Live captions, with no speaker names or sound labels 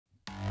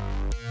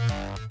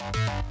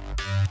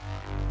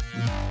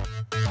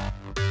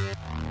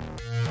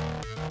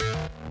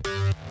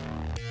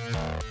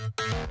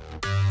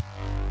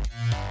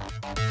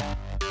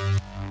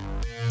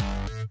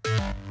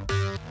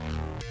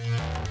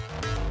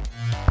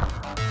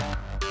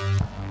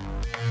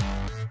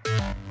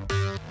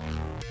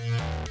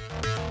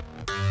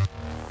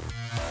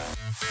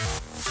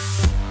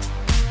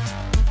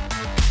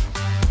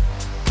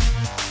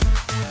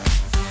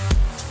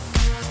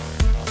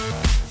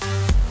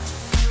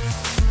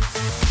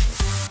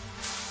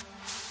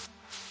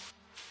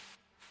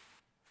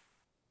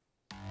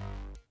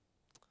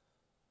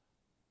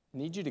I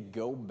need you to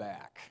go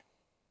back,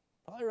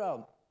 probably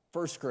around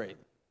first grade,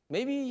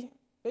 maybe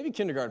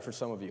kindergarten for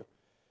some of you.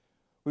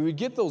 We would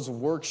get those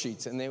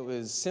worksheets, and it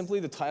was simply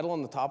the title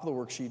on the top of the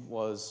worksheet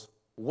was,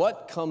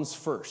 "What comes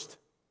first?"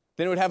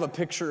 Then it would have a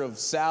picture of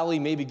Sally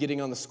maybe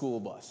getting on the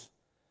school bus.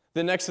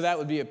 Then next to that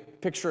would be a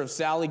picture of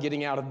Sally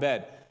getting out of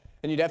bed.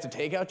 And you'd have to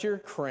take out your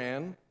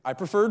crayon. I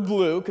preferred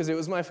blue because it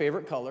was my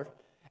favorite color.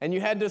 And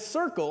you had to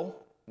circle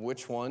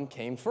which one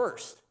came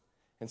first.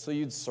 And so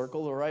you'd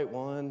circle the right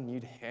one,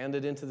 you'd hand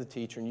it into the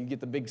teacher, and you'd get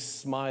the big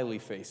smiley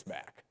face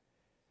back.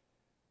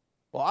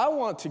 Well, I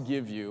want to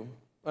give you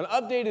an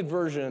updated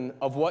version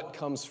of what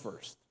comes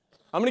first.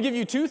 I'm going to give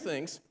you two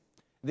things,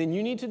 then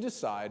you need to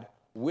decide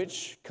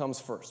which comes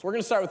first. We're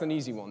going to start with an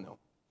easy one, though.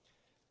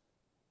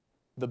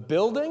 The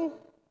building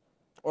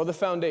or the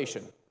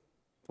foundation?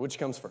 Which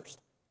comes first?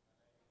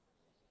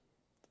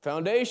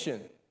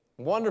 Foundation.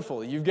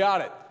 Wonderful, you've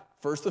got it.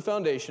 First the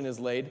foundation is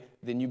laid,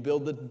 then you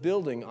build the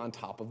building on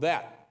top of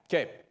that.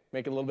 Okay,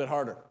 make it a little bit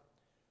harder.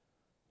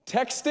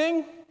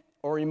 Texting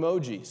or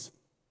emojis?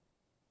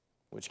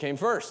 Which came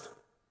first?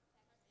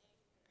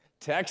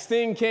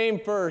 Texting came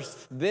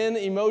first, then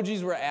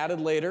emojis were added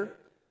later.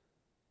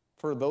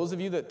 For those of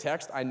you that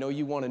text, I know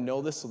you want to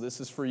know this, so this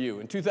is for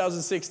you. In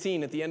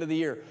 2016, at the end of the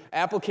year,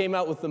 Apple came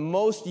out with the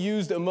most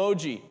used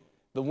emoji.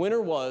 The winner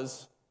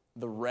was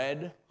the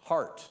red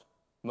heart,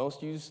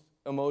 most used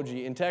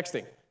emoji in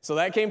texting. So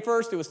that came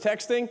first, it was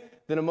texting,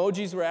 then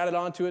emojis were added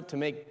onto it to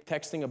make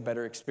texting a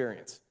better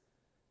experience.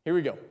 Here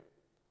we go.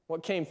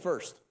 What came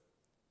first?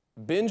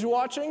 Binge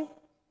watching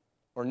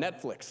or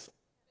Netflix?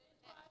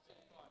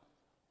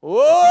 Whoa,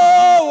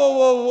 whoa,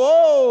 whoa,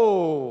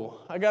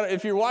 whoa.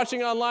 If you're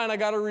watching online, I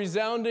got a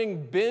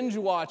resounding binge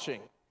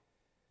watching.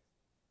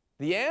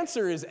 The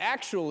answer is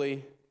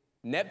actually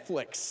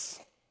Netflix.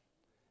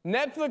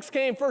 Netflix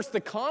came first.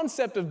 The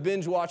concept of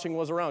binge watching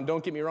was around.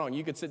 Don't get me wrong.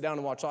 You could sit down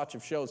and watch lots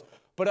of shows.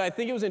 But I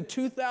think it was in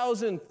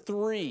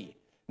 2003,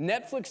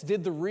 Netflix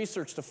did the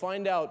research to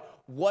find out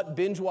what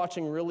binge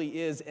watching really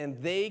is,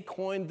 and they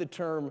coined the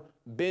term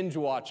binge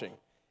watching.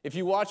 If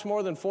you watch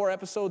more than 4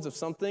 episodes of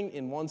something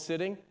in one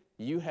sitting,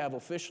 you have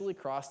officially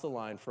crossed the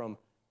line from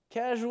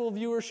casual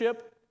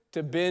viewership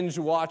to binge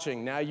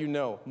watching. Now you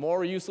know.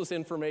 More useless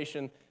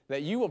information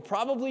that you will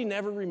probably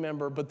never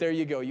remember, but there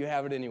you go. You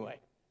have it anyway.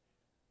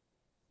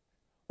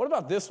 What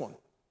about this one?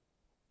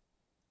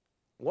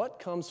 What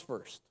comes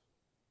first?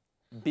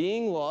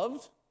 Being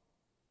loved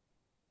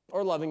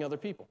or loving other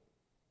people?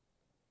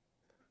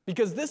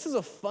 Because this is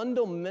a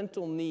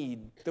fundamental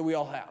need that we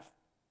all have.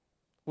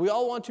 We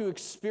all want to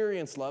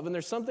experience love, and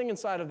there's something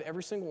inside of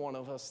every single one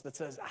of us that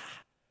says,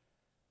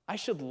 I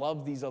should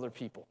love these other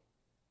people.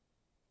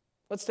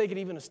 Let's take it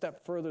even a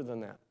step further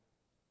than that.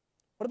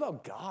 What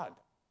about God?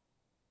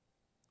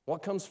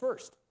 What comes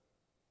first?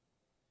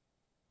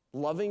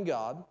 Loving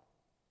God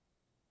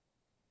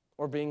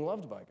or being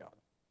loved by God?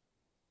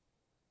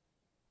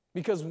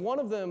 Because one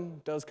of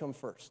them does come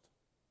first.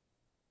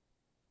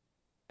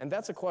 And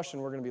that's a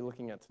question we're going to be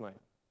looking at tonight.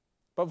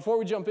 But before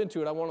we jump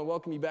into it, I want to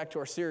welcome you back to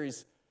our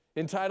series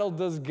entitled,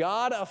 Does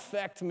God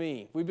Affect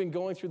Me? We've been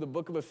going through the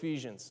book of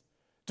Ephesians.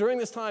 During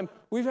this time,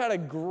 we've had a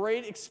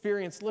great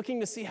experience looking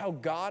to see how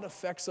God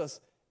affects us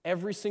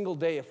every single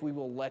day if we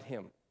will let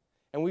Him.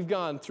 And we've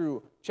gone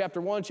through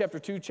chapter 1, chapter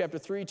 2, chapter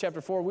 3,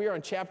 chapter 4. We are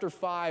on chapter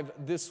 5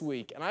 this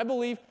week. And I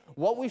believe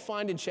what we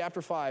find in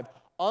chapter 5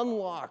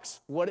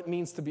 unlocks what it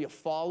means to be a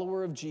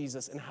follower of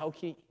Jesus and how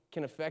He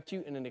can affect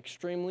you in an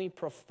extremely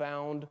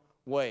profound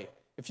way.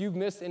 If you've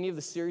missed any of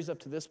the series up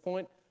to this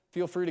point,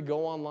 feel free to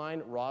go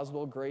online,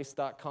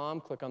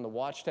 roswellgrace.com, click on the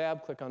Watch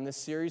tab, click on this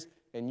series,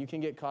 and you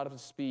can get caught up to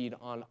speed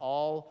on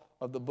all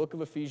of the book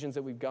of Ephesians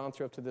that we've gone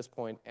through up to this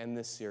point and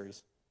this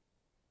series.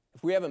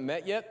 If we haven't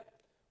met yet,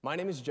 my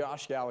name is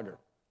Josh Gallagher.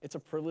 It's a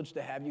privilege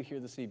to have you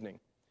here this evening.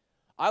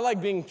 I like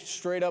being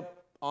straight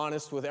up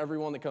honest with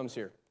everyone that comes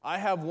here. I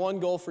have one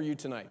goal for you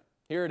tonight.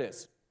 Here it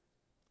is.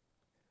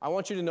 I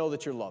want you to know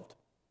that you're loved.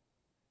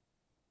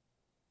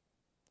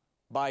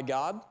 By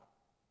God,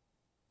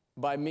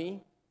 by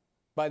me,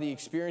 by the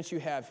experience you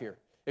have here.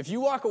 If you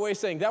walk away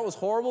saying, that was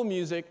horrible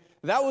music,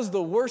 that was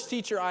the worst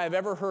teacher I have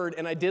ever heard,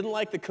 and I didn't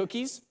like the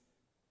cookies,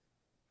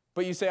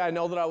 but you say, I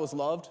know that I was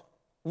loved,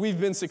 we've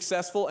been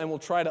successful, and we'll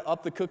try to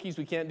up the cookies.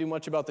 We can't do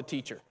much about the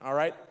teacher, all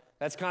right?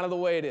 That's kind of the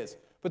way it is.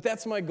 But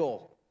that's my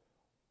goal.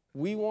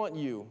 We want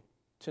you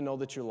to know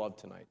that you're loved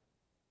tonight.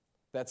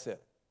 That's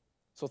it.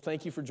 So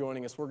thank you for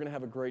joining us. We're going to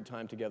have a great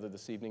time together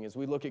this evening as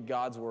we look at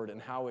God's Word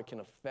and how it can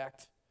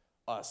affect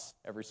us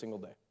every single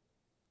day?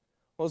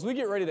 Well, as we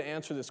get ready to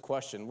answer this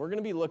question, we're going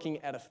to be looking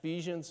at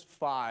Ephesians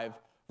 5,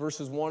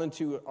 verses 1 and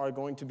 2 are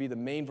going to be the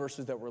main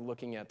verses that we're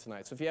looking at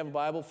tonight. So if you have a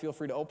Bible, feel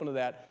free to open to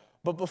that.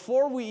 But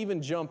before we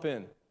even jump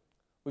in,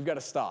 we've got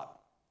to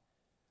stop.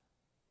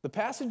 The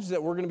passage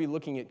that we're going to be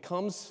looking at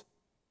comes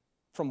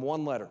from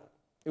one letter.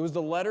 It was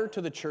the letter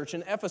to the church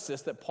in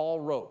Ephesus that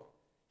Paul wrote.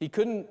 He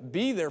couldn't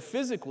be there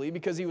physically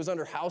because he was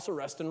under house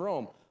arrest in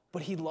Rome.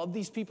 But he loved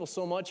these people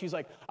so much, he's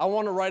like, I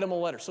want to write them a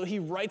letter. So he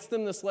writes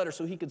them this letter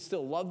so he could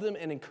still love them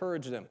and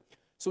encourage them.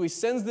 So he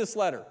sends this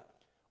letter.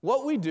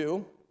 What we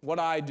do, what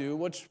I do,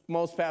 which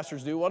most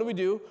pastors do, what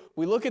do?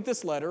 We look at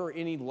this letter or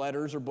any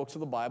letters or books of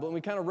the Bible and we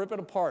kind of rip it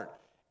apart.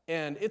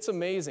 And it's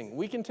amazing.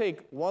 We can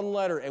take one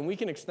letter and we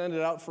can extend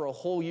it out for a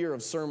whole year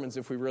of sermons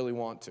if we really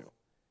want to.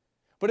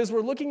 But as we're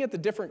looking at the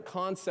different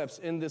concepts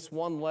in this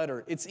one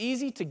letter, it's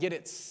easy to get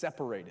it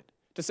separated.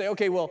 To say,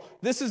 okay, well,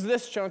 this is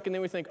this chunk, and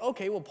then we think,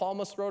 okay, well, Paul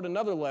must wrote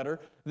another letter.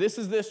 This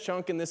is this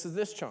chunk, and this is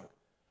this chunk.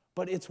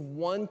 But it's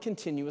one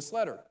continuous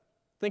letter.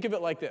 Think of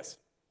it like this.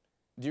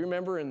 Do you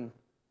remember in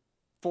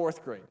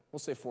fourth grade? We'll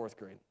say fourth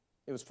grade.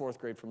 It was fourth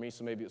grade for me,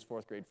 so maybe it was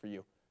fourth grade for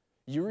you.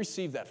 You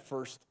received that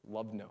first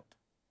love note.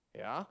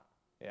 Yeah?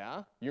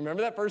 Yeah? You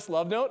remember that first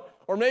love note?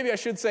 Or maybe I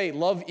should say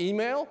love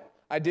email.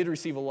 I did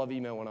receive a love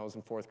email when I was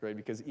in fourth grade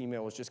because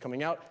email was just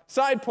coming out.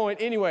 Side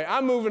point, anyway,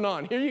 I'm moving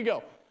on. Here you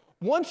go.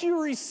 Once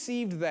you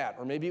received that,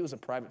 or maybe it was a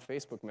private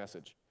Facebook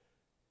message,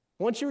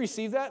 once you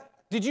received that,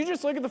 did you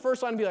just look at the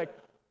first line and be like,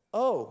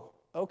 oh,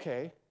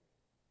 okay,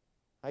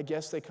 I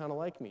guess they kind of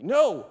like me?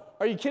 No,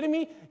 are you kidding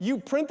me? You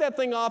print that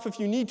thing off if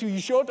you need to.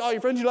 You show it to all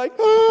your friends. You're like,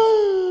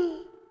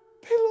 oh,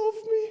 they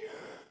love me.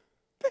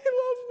 They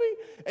love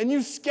me. And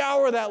you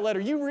scour that letter.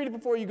 You read it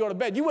before you go to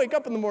bed. You wake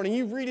up in the morning.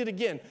 You read it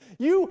again.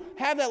 You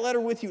have that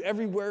letter with you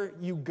everywhere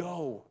you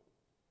go.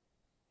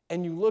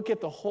 And you look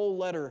at the whole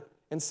letter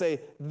and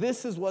say,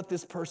 this is what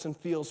this person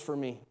feels for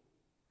me.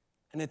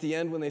 And at the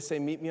end, when they say,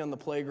 meet me on the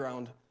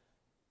playground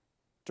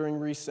during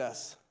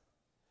recess,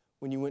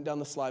 when you went down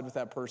the slide with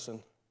that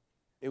person,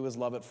 it was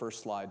love at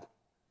first slide.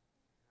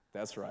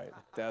 That's right,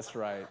 that's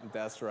right,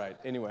 that's right.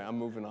 Anyway, I'm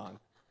moving on.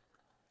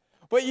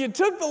 But you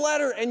took the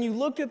letter and you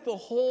looked at the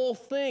whole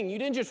thing. You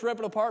didn't just rip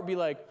it apart and be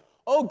like,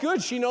 oh,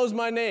 good, she knows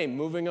my name,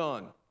 moving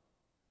on.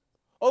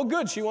 Oh,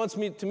 good, she wants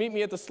me to meet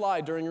me at the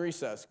slide during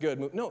recess.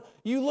 Good. No,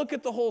 you look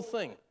at the whole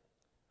thing.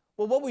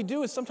 Well, what we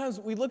do is sometimes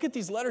we look at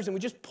these letters and we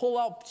just pull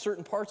out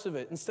certain parts of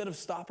it instead of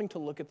stopping to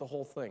look at the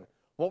whole thing.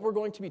 What we're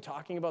going to be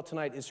talking about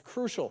tonight is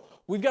crucial.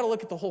 We've got to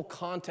look at the whole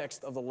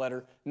context of the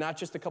letter, not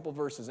just a couple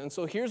verses. And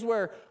so here's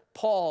where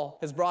Paul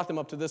has brought them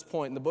up to this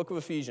point in the book of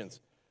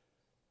Ephesians.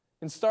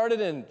 And started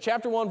in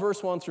chapter 1,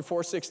 verse 1 through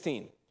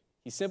 4:16.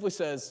 He simply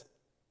says,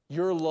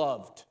 you're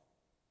loved.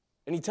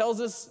 And he tells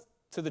us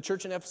to the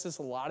church in Ephesus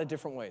a lot of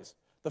different ways.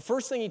 The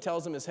first thing he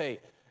tells them is, hey,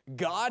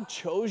 God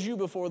chose you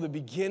before the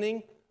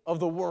beginning of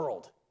the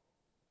world.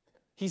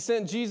 He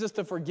sent Jesus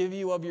to forgive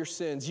you of your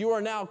sins. You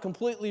are now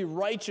completely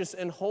righteous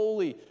and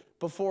holy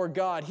before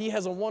God. He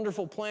has a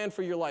wonderful plan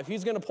for your life.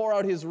 He's going to pour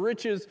out his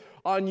riches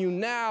on you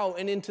now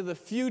and into the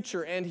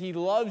future, and he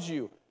loves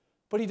you.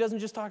 But he doesn't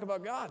just talk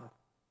about God.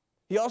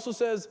 He also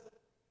says,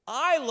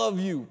 I love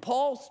you.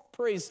 Paul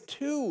prays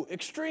two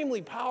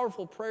extremely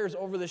powerful prayers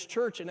over this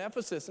church in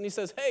Ephesus, and he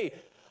says, hey,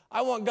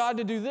 I want God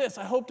to do this.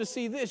 I hope to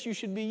see this. You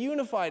should be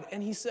unified.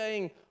 And he's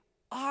saying,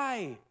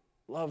 I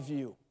love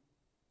you.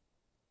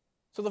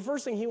 So the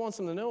first thing he wants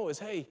them to know is,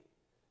 hey,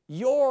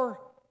 you're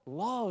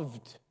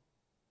loved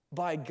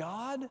by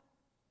God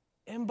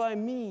and by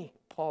me,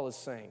 Paul is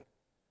saying.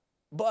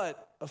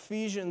 But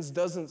Ephesians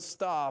doesn't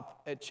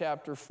stop at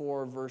chapter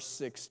 4, verse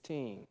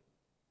 16.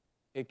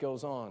 It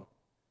goes on.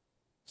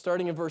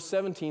 Starting in verse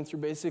 17 through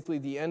basically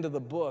the end of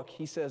the book,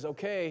 he says,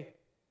 okay,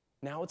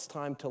 now it's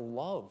time to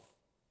love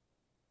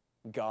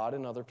God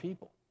and other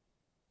people.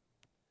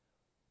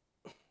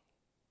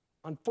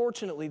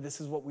 Unfortunately,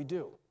 this is what we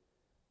do.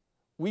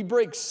 We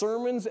break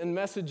sermons and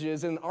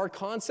messages and our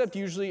concept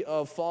usually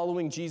of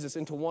following Jesus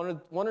into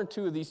one or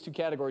two of these two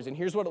categories. And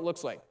here's what it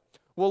looks like.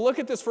 We'll look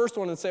at this first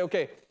one and say,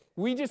 okay,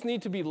 we just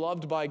need to be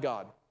loved by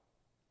God.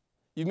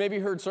 You've maybe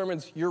heard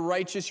sermons, you're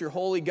righteous, you're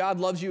holy, God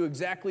loves you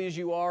exactly as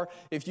you are.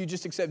 If you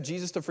just accept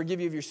Jesus to forgive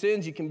you of your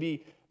sins, you can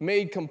be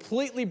made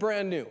completely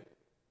brand new.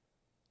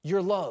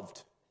 You're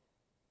loved.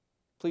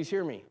 Please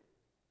hear me.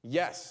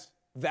 Yes,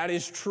 that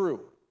is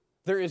true.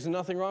 There is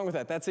nothing wrong with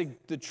that. That's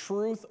the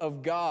truth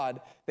of God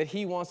that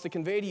he wants to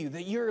convey to you,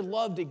 that you're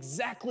loved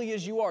exactly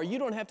as you are. You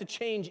don't have to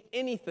change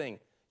anything.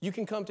 You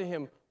can come to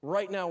him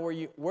right now where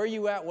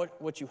you at,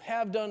 what you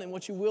have done and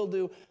what you will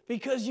do,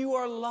 because you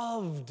are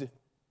loved.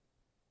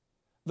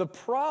 The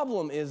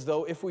problem is,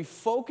 though, if we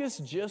focus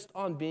just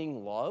on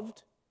being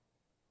loved,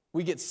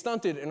 we get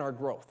stunted in our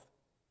growth.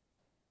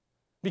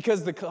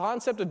 Because the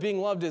concept of being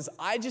loved is,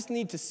 I just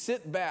need to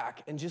sit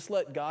back and just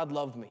let God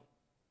love me.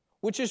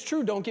 Which is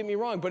true, don't get me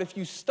wrong, but if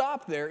you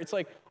stop there, it's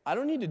like, I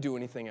don't need to do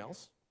anything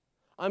else.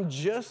 I'm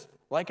just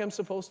like I'm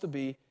supposed to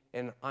be,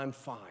 and I'm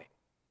fine.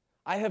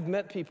 I have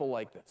met people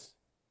like this.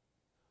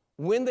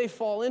 When they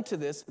fall into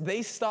this,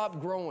 they stop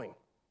growing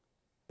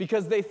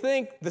because they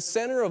think the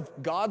center of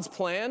God's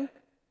plan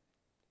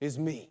is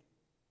me.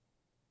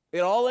 It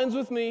all ends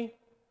with me.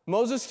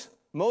 Moses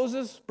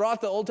brought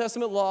the Old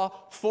Testament law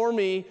for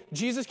me.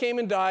 Jesus came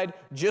and died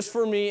just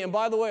for me. And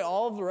by the way,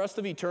 all of the rest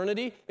of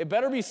eternity, it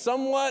better be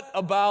somewhat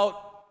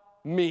about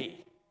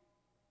me,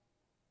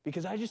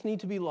 because I just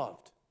need to be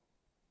loved.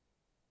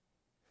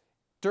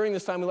 During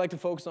this time, we like to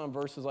focus on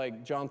verses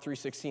like John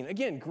 3:16.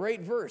 Again,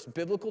 great verse,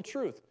 biblical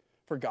truth.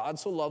 For God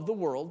so loved the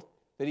world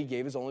that he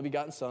gave his only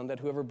begotten Son, that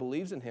whoever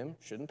believes in him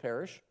shouldn't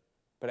perish,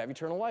 but have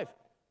eternal life.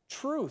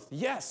 Truth,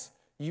 yes,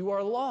 you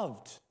are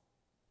loved.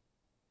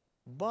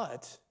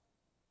 But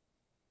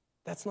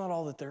that's not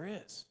all that there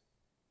is.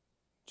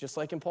 Just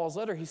like in Paul's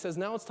letter, he says,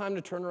 now it's time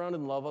to turn around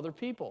and love other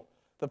people.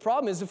 The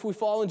problem is if we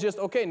fall in just,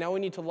 okay, now we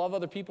need to love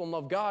other people and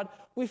love God,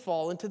 we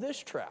fall into this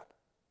trap.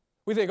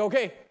 We think,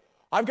 okay,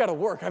 I've got to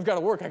work, I got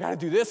to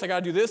do this,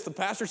 The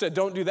pastor said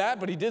don't do that,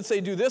 but he did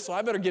say do this, so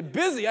I better get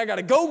busy. I got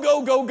to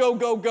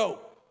go.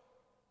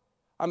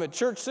 I'm at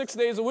church 6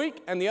 days a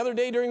week, and the other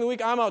day during the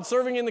week, I'm out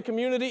serving in the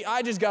community.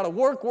 I just got to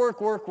work.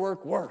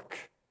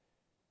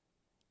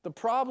 The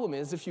problem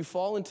is if you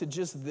fall into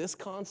just this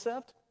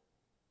concept,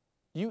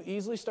 you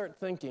easily start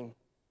thinking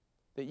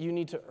that you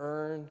need to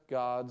earn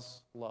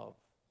God's love.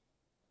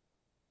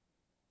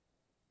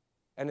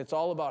 And it's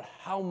all about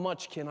how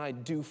much can I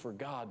do for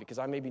God, because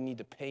I maybe need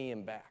to pay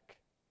him back.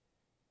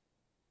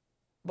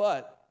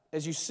 But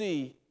as you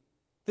see,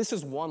 this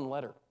is one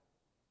letter.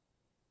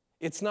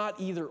 It's not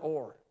either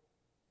or.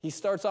 He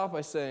starts off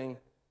by saying,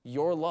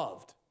 you're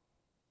loved.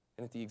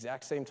 And at the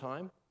exact same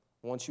time,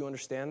 once you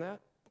understand that,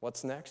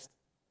 what's next?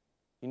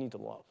 You need to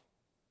love.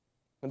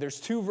 And there's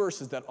two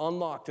verses that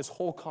unlock this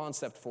whole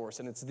concept for us,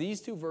 and it's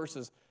these two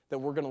verses that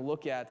we're going to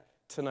look at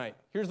tonight.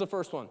 Here's the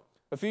first one,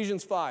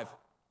 Ephesians 5,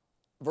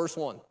 verse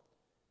 1.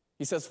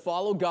 He says,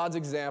 follow God's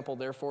example,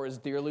 therefore, as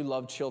dearly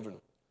loved children.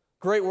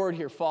 Great word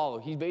here, follow.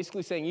 He's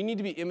basically saying you need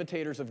to be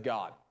imitators of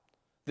God.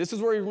 This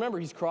is where you remember,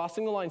 he's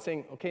crossing the line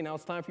saying, okay, now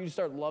it's time for you to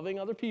start loving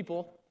other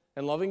people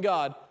and loving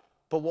God.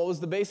 But what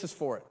was the basis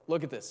for it?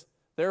 Look at this.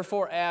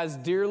 Therefore, as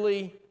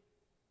dearly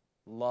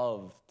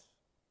loved.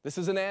 This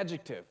is an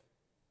adjective.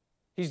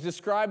 He's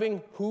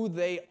describing who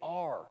they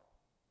are.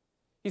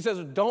 He says,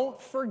 don't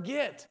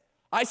forget.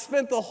 I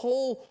spent the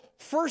whole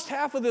first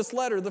half of this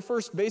letter, the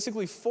first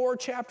basically 4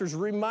 chapters,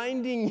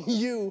 reminding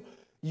you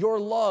you're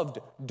loved.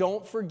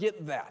 Don't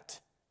forget that.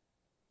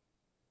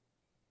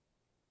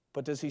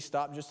 But does he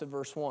stop just at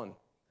verse 1?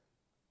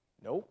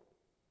 Nope.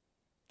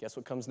 Guess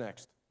what comes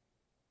next?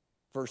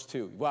 Verse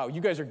 2. Wow, you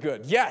guys are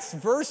good. Yes,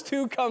 verse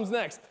 2 comes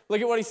next.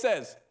 Look at what he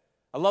says.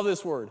 I love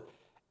this word.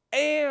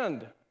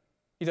 And.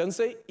 He doesn't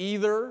say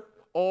either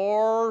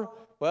or,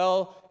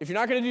 well, if you're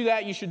not going to do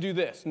that, you should do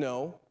this.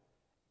 No.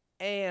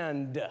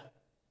 And.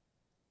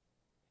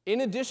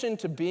 In addition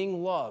to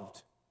being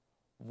loved,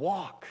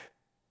 walk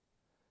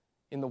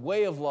in the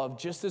way of love,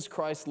 just as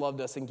Christ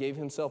loved us and gave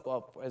himself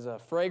up as a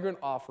fragrant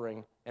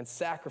offering and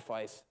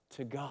sacrifice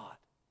to God.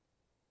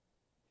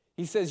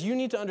 He says you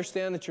need to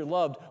understand that you're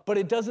loved, but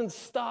it doesn't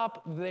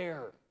stop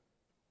there.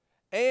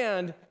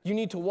 And you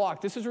need to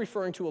walk. This is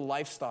referring to a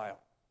lifestyle.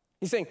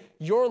 He's saying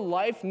your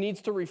life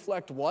needs to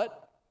reflect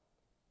what?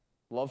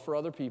 Love for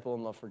other people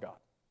and love for God.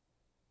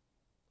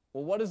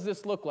 Well, what does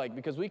this look like?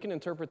 Because we can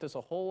interpret this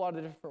a whole lot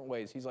of different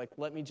ways. He's like,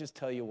 let me just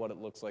tell you what it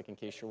looks like in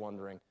case you're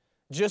wondering.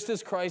 Just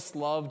as Christ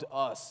loved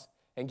us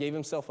and gave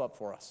himself up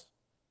for us.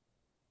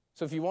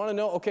 So if you want to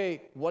know,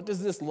 okay, what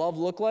does this love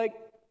look like?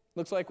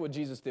 Looks like what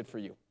Jesus did for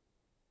you.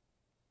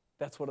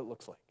 That's what it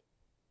looks like.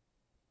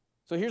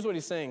 So here's what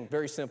he's saying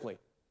very simply.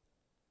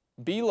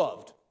 Be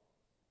loved.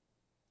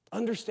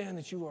 Understand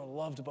that you are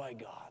loved by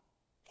God.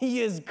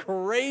 He is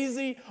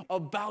crazy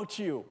about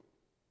you.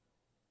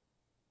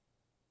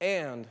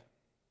 And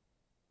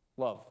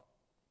love.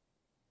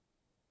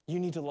 You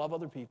need to love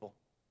other people.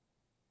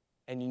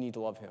 And you need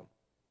to love him.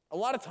 A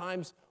lot of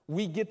times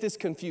we get this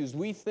confused.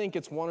 We think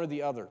it's one or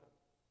the other.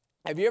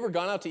 Have you ever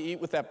gone out to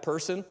eat with that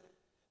person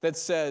that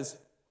says,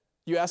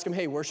 you ask them,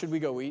 hey, where should we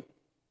go eat?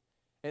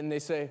 And they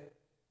say,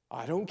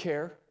 I don't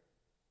care.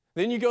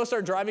 Then you go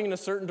start driving in a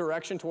certain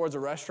direction towards a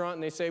restaurant,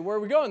 and they say, where are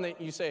we going? And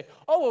you say,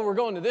 oh, well, we're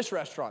going to this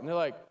restaurant. And they're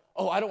like,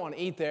 oh, I don't want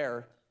to eat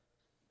there.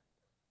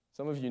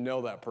 Some of you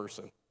know that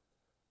person. And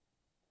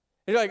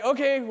you're like,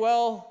 okay,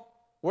 well,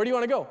 where do you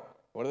want to go?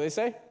 What do they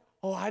say?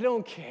 Oh, I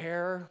don't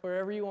care.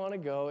 Wherever you want to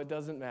go, it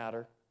doesn't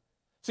matter.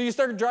 So you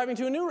start driving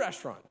to a new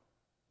restaurant.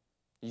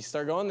 You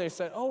start going, they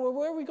say, oh, well,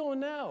 where are we going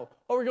now?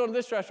 Oh, we're going to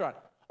this restaurant.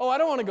 Oh, I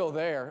don't want to go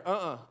there.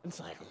 It's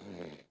like,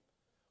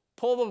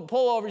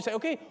 pull over, you say,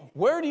 okay,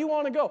 where do you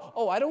want to go?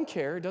 Oh, I don't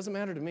care. It doesn't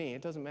matter to me.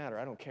 It doesn't matter.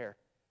 I don't care.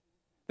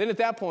 Then at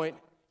that point,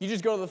 you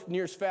just go to the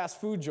nearest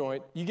fast food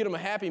joint, you get them a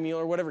Happy Meal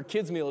or whatever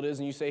kid's meal it is,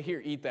 and you say,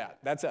 here, eat that.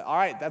 That's it. All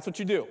right, that's what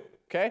you do,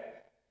 okay?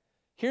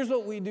 Here's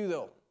what we do,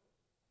 though.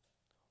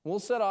 We'll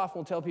set off,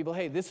 we'll tell people,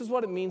 hey, this is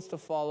what it means to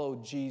follow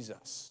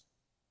Jesus.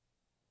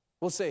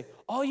 We'll say,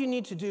 all you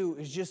need to do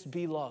is just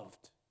be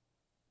loved.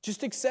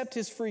 Just accept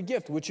his free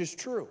gift, which is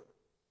true.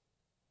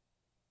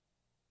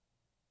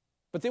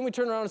 But then we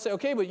turn around and say,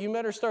 okay, but you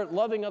better start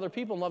loving other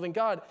people and loving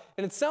God.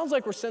 And it sounds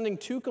like we're sending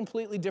two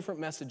completely different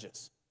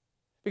messages.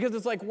 Because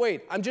it's like,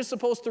 wait, I'm just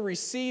supposed to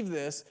receive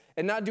this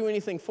and not do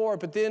anything for it.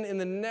 But then in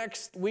the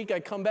next week I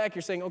come back,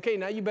 you're saying, okay,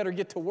 now you better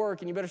get to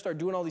work and you better start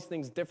doing all these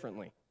things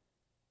differently.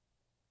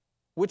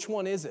 Which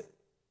one is it?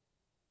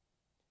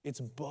 It's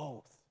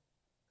both.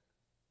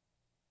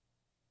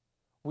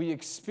 We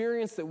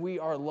experience that we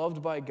are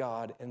loved by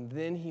God, and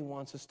then he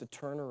wants us to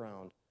turn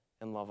around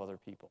and love other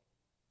people.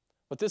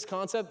 But this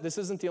concept, this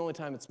isn't the only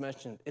time it's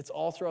mentioned. It's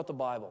all throughout the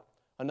Bible.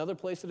 Another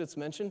place that it's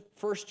mentioned,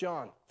 1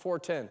 John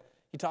 4:10.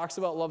 He talks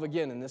about love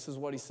again, and this is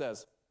what he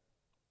says.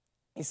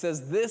 He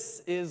says,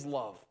 this is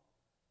love.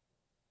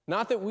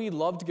 Not that we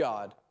loved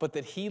God, but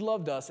that he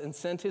loved us and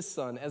sent his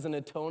son as an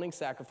atoning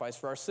sacrifice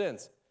for our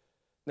sins.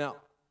 Now,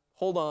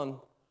 hold on.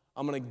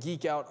 I'm going to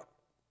geek out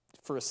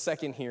for a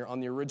second here on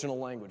the original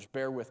language.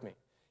 Bear with me.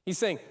 He's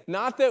saying,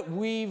 not that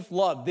we've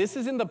loved. This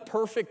is in the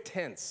perfect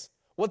tense.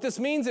 What this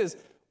means is,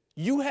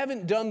 you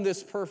haven't done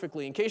this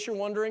perfectly. In case you're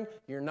wondering,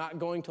 you're not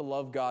going to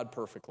love God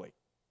perfectly.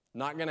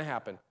 Not going to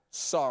happen.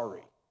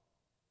 Sorry.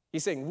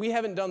 He's saying, we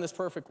haven't done this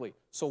perfectly.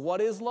 So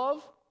what is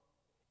love?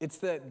 It's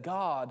that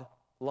God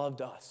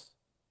loved us.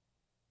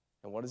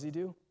 And what does he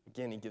do?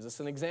 Again, he gives us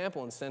an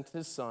example and sent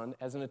his son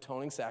as an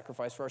atoning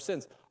sacrifice for our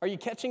sins. Are you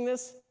catching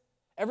this?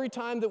 Every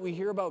time that we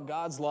hear about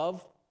God's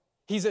love,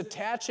 he's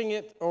attaching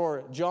it,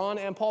 or John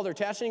and Paul, they're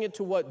attaching it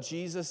to what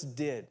Jesus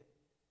did.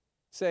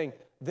 Saying,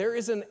 there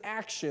is an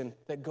action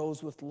that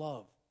goes with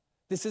love.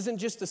 This isn't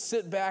just to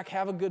sit back,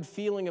 have a good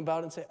feeling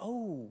about it, and say,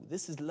 oh,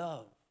 this is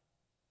love.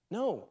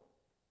 No.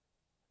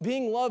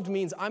 Being loved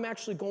means I'm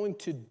actually going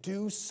to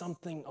do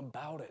something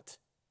about it.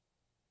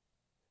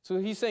 So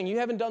he's saying, you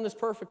haven't done this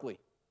perfectly.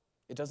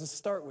 It doesn't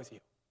start with you.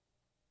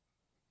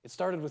 It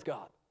started with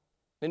God.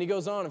 Then he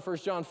goes on in 1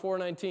 John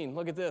 4:19.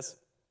 Look at this.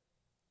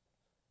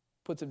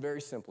 Puts it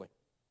very simply.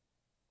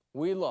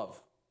 We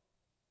love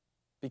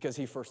because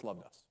he first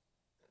loved us.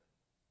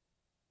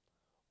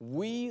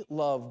 We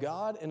love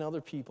God and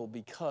other people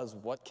because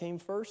what came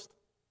first?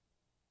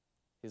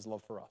 His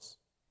love for us.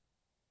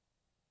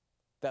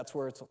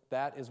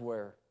 That is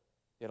where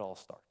it all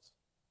starts.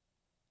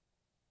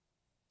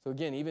 So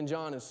again, even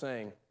John is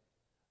saying,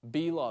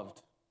 be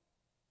loved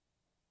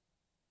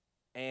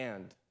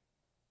and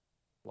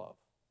love.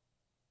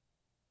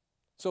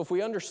 So if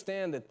we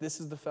understand that this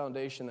is the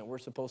foundation that we're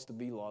supposed to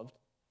be loved,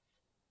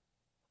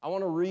 I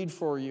want to read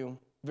for you,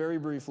 very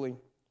briefly,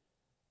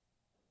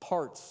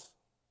 parts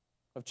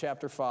of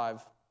chapter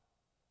 5,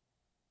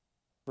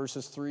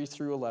 verses 3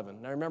 through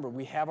 11. Now remember,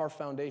 we have our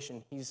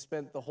foundation. He's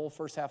spent the whole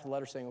first half of the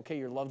letter saying, okay,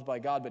 you're loved by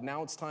God, but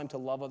now it's time to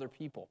love other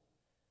people.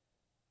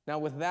 Now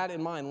with that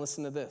in mind,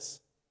 listen to this.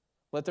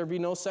 Let there be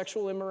no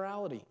sexual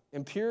immorality,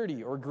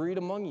 impurity, or greed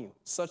among you.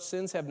 Such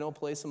sins have no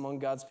place among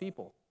God's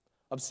people.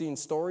 Obscene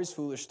stories,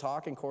 foolish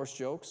talk, and coarse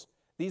jokes,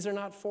 these are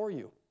not for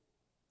you.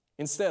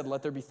 Instead,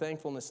 let there be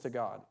thankfulness to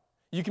God.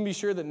 You can be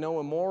sure that no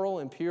immoral,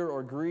 impure,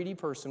 or greedy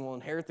person will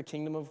inherit the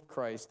kingdom of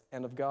Christ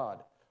and of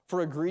God.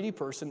 For a greedy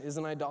person is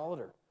an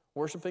idolater,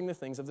 worshiping the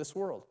things of this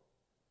world.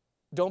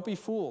 Don't be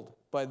fooled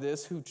by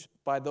those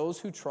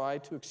who try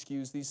to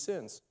excuse these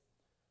sins.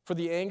 For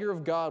the anger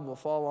of God will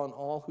fall on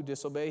all who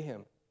disobey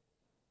him.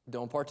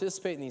 Don't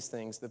participate in these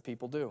things that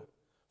people do.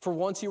 For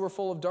once you were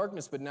full of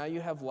darkness, but now you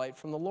have light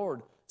from the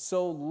Lord.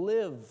 So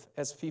live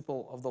as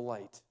people of the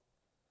light.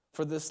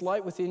 For this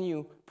light within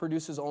you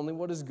produces only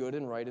what is good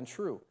and right and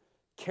true.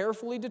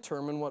 Carefully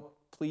determine what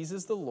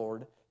pleases the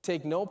Lord.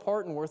 Take no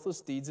part in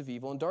worthless deeds of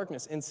evil and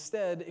darkness.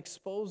 Instead,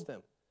 expose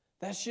them.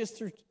 That's just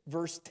through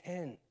verse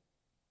 10.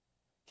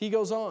 He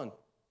goes on.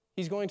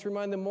 He's going to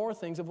remind them more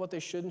things of what they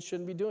should and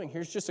shouldn't be doing.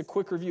 Here's just a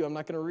quick review. I'm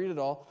not going to read it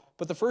all.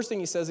 But the first thing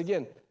he says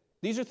again,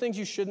 these are things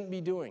you shouldn't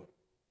be doing.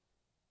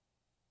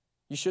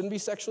 You shouldn't be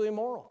sexually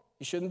immoral.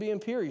 You shouldn't be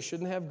impure. You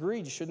shouldn't have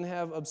greed. You shouldn't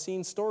have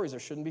obscene stories. There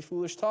shouldn't be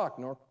foolish talk,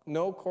 nor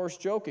no coarse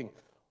joking.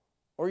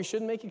 Or you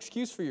shouldn't make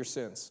excuse for your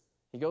sins.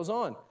 He goes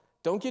on.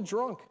 Don't get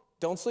drunk.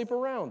 Don't sleep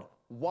around.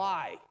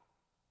 Why?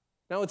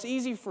 Now, it's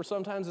easy for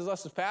sometimes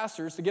us as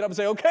pastors to get up and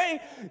say, okay,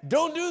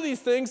 don't do these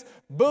things.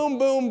 Boom,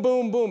 boom,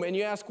 boom, boom. And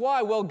you ask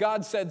why? Well,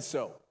 God said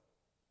so.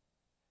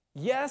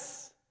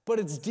 Yes, but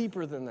it's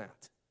deeper than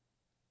that.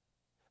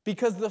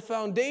 Because the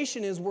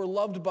foundation is we're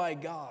loved by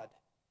God.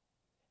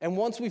 And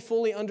once we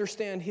fully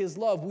understand his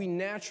love, we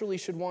naturally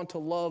should want to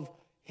love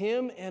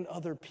him and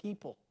other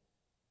people.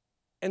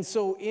 And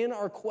so in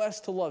our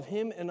quest to love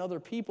him and other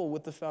people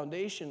with the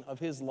foundation of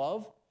his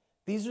love,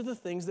 these are the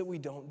things that we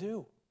don't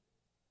do.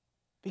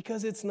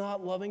 Because it's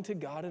not loving to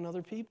God and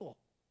other people.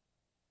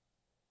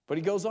 But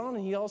he goes on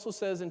and he also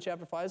says in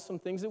chapter 5 some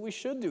things that we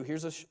should do.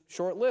 Here's a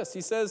short list.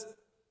 He says,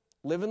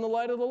 live in the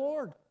light of the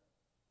Lord.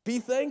 Be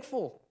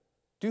thankful.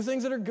 Do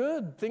things that are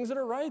good, things that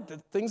are right,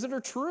 things that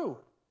are true.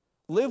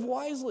 Live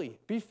wisely.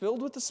 Be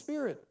filled with the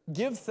Spirit.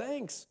 Give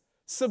thanks.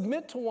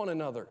 Submit to one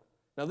another.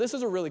 Now, this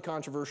is a really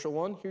controversial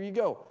one. Here you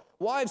go.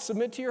 Wives,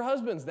 submit to your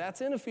husbands.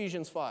 That's in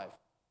Ephesians 5.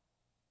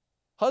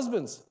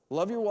 Husbands,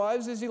 love your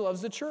wives as he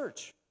loves the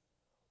church.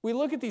 We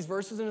look at these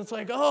verses and it's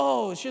like,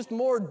 oh, it's just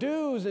more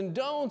do's and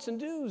don'ts and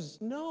do's.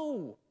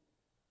 No.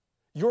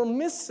 You're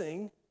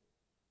missing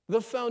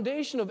the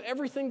foundation of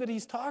everything that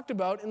he's talked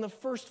about in the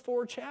first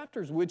 4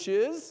 chapters, which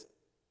is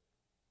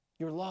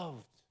you're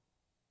loved.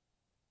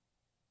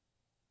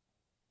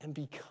 And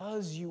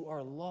because you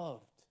are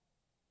loved,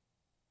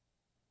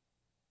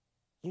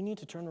 you need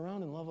to turn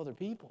around and love other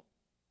people.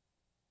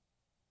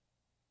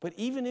 But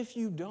even if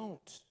you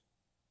don't,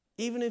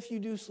 even if you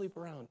do sleep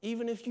around,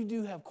 even if you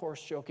do have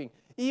coarse joking,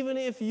 even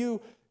if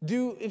you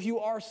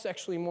are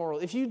sexually immoral,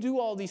 if you do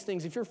all these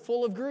things, if you're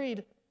full of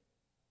greed,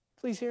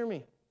 please hear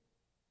me.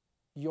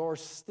 You're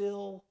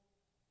still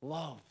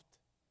loved.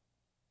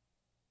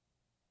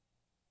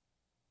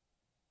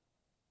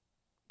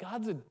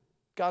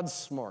 God's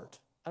smart.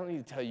 I don't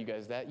need to tell you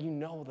guys that. You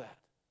know that.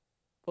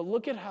 But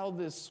look at how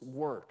this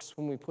works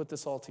when we put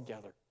this all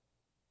together.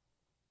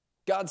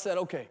 God said,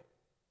 okay,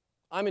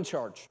 I'm in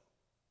charge.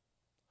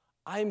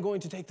 I am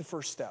going to take the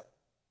first step.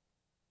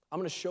 I'm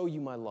going to show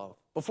you my love.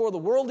 Before the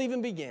world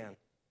even began,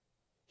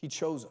 he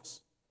chose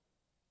us.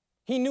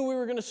 He knew we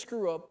were going to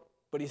screw up,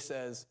 but he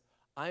says,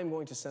 I am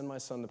going to send my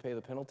son to pay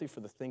the penalty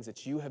for the things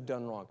that you have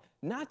done wrong.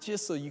 Not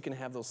just so you can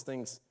have those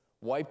things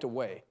wiped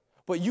away,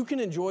 but you can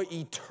enjoy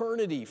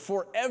eternity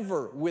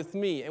forever with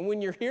me. And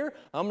when you're here,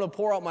 I'm going to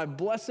pour out my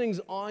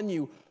blessings on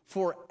you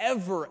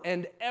forever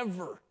and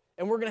ever.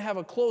 And we're going to have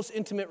a close,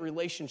 intimate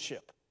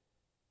relationship.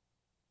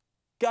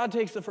 God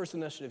takes the first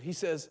initiative. He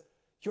says,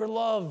 you're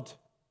loved.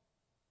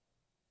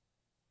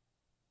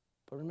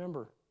 But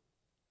remember,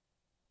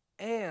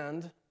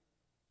 and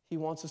he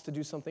wants us to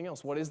do something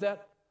else. What is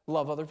that?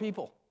 Love other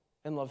people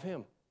and love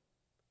him.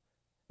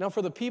 Now,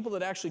 for the people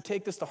that actually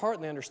take this to heart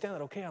and they understand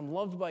that, okay, I'm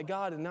loved by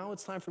God, and now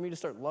it's time for me to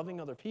start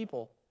loving other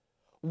people.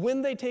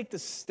 When they take the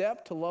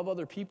step to love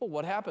other people,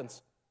 what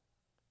happens?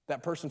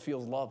 That person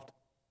feels loved.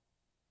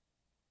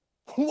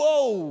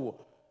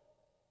 Whoa!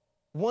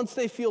 Once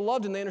they feel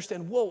loved and they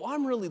understand, whoa,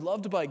 I'm really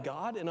loved by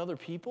God and other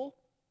people,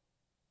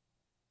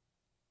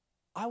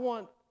 I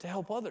want to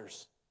help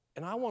others,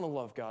 and I want to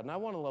love God, and I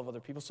want to love other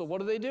people. So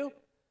what do?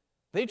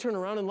 They turn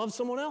around and love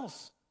someone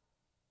else.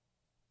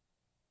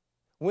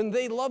 When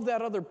they love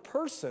that other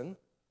person,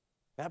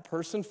 that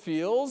person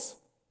feels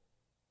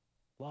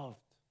loved.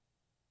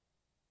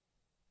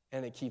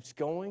 And it keeps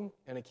going,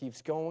 and it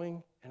keeps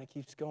going, and it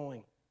keeps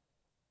going.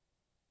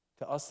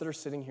 To us that are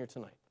sitting here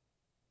tonight,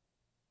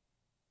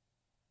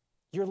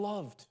 you're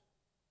loved.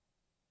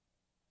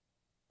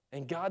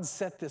 And God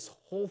set this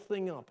whole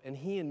thing up, and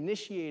he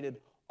initiated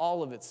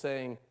all of it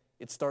saying,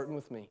 it's starting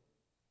with me,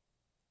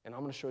 and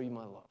I'm going to show you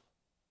my love.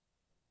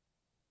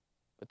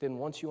 But then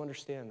once you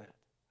understand that,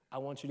 I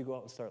want you to go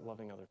out and start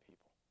loving other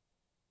people.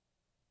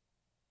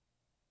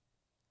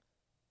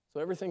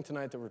 So everything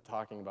tonight that we're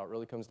talking about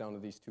really comes down to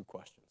these 2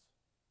 questions.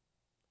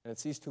 And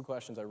it's these 2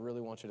 questions I really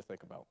want you to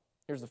think about.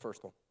 Here's the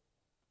first one.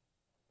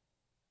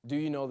 Do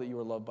you know that you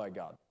are loved by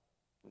God?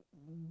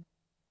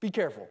 Be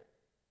careful.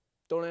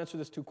 Don't answer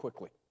this too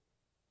quickly.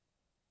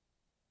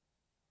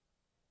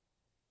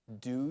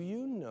 Do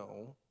you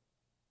know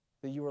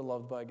that you are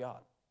loved by God?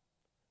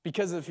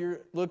 Because if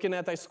you're looking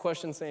at this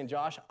question saying,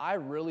 Josh, I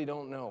really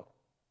don't know.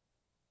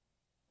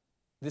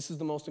 This is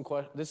the most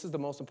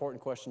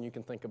important question you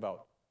can think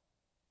about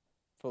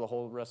for the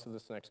whole rest of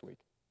this next week.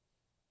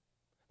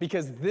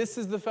 Because this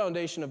is the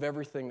foundation of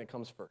everything that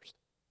comes first.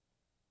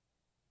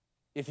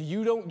 If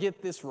you don't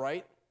get this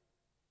right,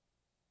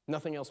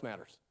 nothing else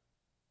matters.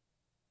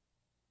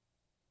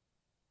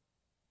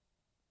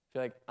 If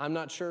you're like, I'm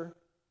not sure,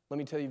 let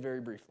me tell you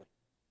very briefly.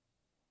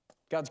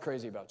 God's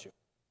crazy about you.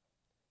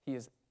 He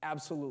is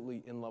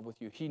absolutely in love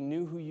with you. He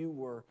knew who you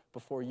were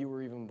before you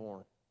were even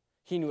born.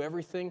 He knew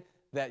everything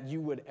that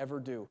you would ever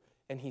do,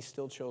 and he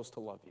still chose to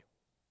love you.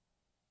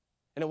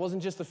 And it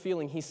wasn't just a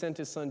feeling. He sent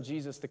his son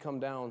Jesus to come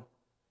down,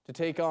 to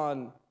take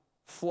on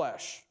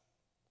flesh,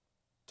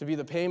 to be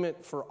the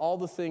payment for all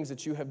the things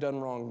that you have done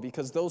wrong,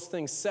 because those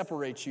things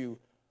separate you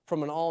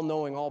from an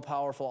all-knowing,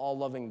 all-powerful,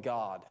 all-loving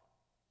God.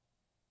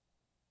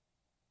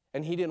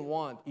 And he didn't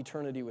want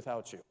eternity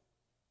without you.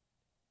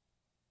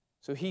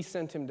 So he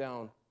sent him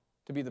down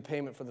to be the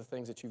payment for the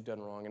things that you've done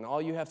wrong. And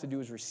all you have to do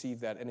is receive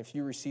that. And if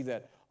you receive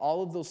that,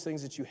 all of those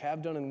things that you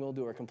have done and will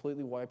do are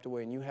completely wiped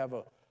away. And you have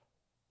a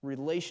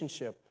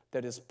relationship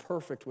that is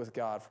perfect with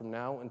God from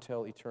now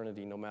until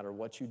eternity, no matter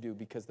what you do,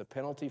 because the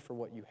penalty for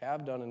what you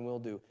have done and will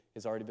do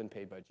has already been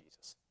paid by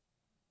Jesus.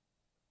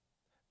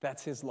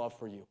 That's his love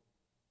for you.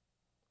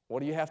 What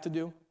do you have to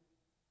do?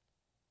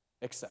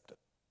 Accept it.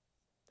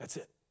 That's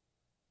it.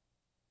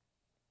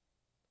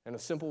 And a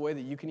simple way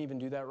that you can even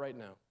do that right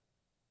now,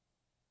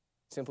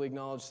 simply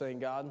acknowledge saying,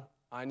 God,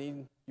 I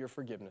need your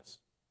forgiveness.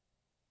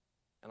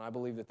 And I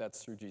believe that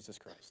that's through Jesus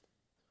Christ.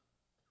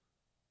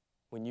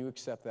 When you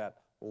accept that,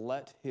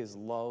 let his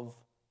love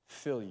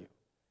fill you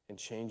and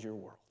change your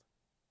world,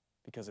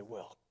 because it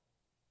will.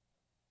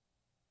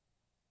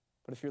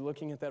 But if you're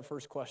looking at that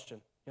first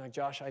question, you're like,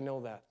 Josh, I know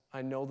that.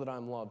 I know that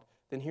I'm loved.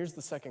 Then here's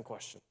the second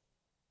question.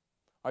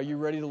 Are you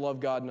ready to love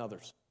God and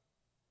others?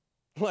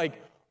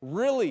 Like,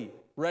 really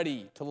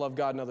ready to love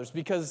God and others?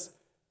 Because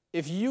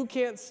If you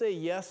can't say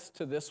yes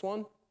to this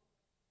one,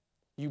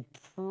 you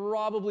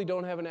probably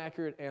don't have an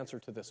accurate answer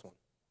to this one.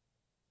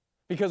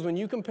 Because when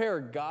you compare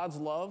God's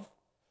love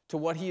to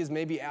what he is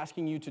maybe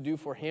asking you to do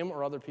for him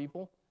or other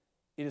people,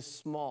 it is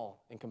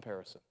small in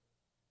comparison.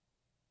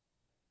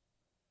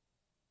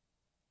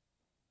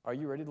 Are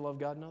you ready to love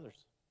God and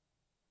others?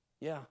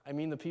 Yeah, I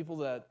mean the people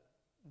that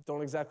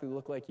don't exactly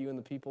look like you, and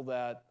the people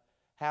that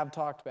have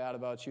talked bad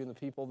about you, and the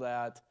people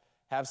that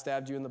have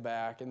stabbed you in the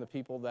back, and the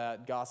people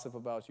that gossip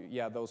about you.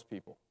 Yeah, those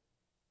people.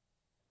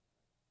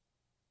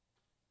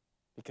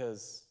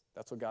 Because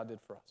that's what God did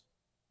for us.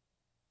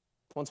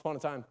 Once upon a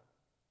time,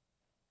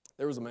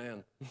 there was a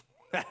man.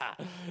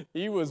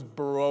 He was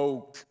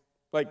broke.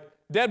 Like,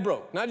 dead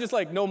broke. Not just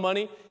like no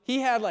money. He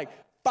had like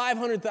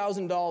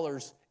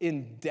 $500,000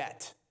 in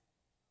debt.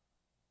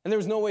 And there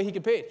was no way he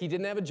could pay it. He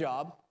didn't have a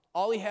job.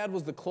 All he had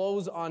was the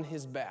clothes on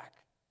his back.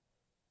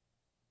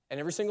 And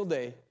every single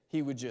day,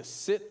 he would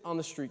just sit on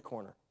the street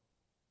corner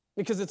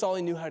because it's all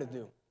he knew how to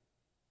do.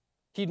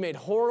 He'd made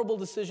horrible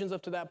decisions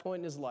up to that point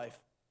in his life.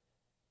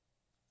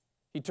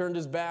 He turned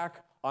his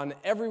back on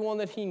everyone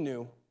that he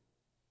knew,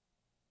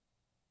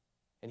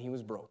 and he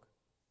was broke.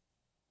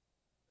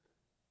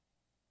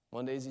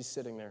 One day as he's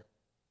sitting there,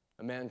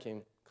 a man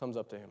comes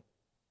up to him.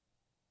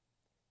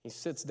 He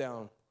sits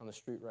down on the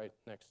street right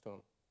next to him.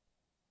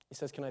 He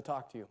says, "Can I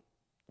talk to you?"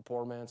 The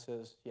poor man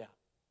says, "Yeah."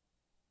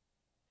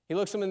 He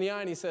looks him in the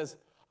eye and he says,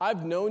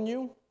 "I've known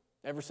you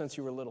ever since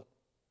you were little."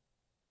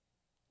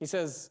 He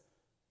says,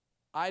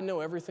 "I know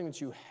everything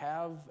that you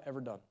have ever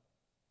done.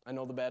 I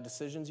know the bad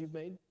decisions you've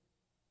made.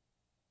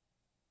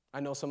 I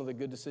know some of the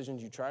good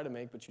decisions you try to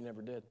make, but you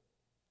never did.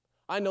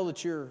 I know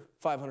that you're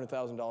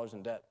 $500,000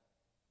 in debt."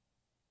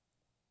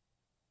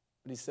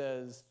 But he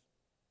says,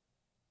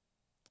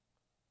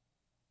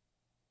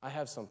 "I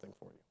have something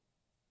for you."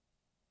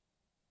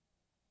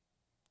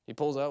 He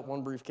pulls out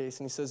one briefcase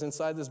and he says,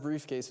 "Inside this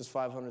briefcase is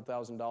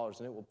 $500,000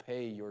 and it will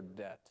pay your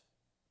debt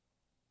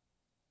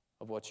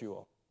of what you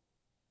owe."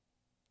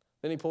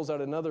 Then he pulls out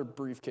another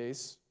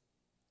briefcase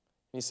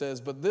and he says,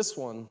 "But this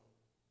one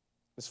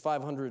is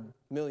 $500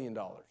 million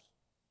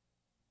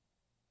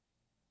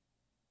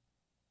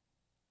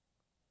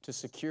to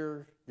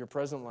secure your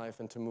present life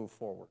and to move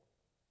forward."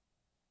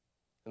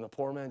 And the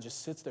poor man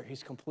just sits there.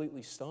 He's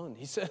completely stunned.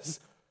 He says,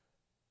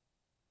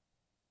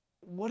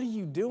 "What are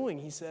you doing?"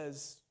 He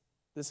says,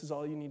 "This is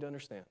all you need to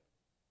understand.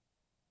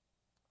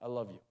 I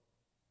love you."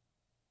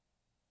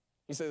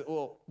 He said,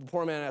 well, the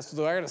poor man asks,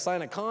 "Do I got to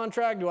sign a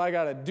contract? Do I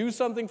got to do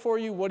something for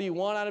you? What do you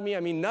want out of me? I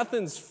mean,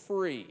 nothing's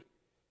free." And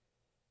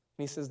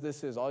he says,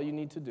 "This is all you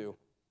need to do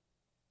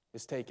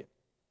is take it."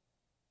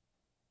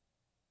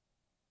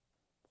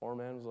 Poor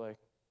man was like,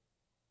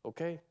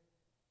 "Okay."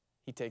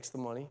 He takes the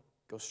money,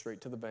 goes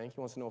straight to the bank. He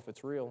wants to know if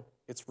it's real.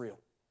 It's real.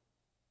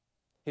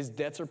 His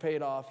debts are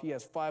paid off. He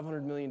has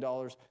 $500 million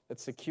that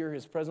secure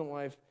his present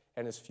life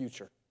and his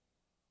future.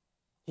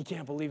 He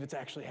can't believe it's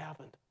actually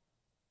happened.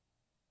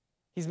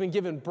 He's been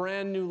given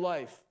brand new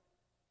life.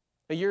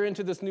 A year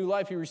into this new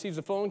life, he receives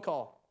a phone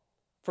call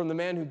from the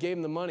man who gave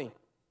him the money.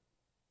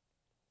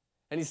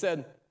 And he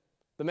said,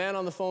 the man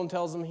on the phone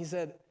tells him, he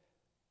said,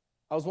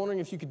 "I was wondering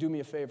if you could do me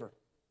a favor.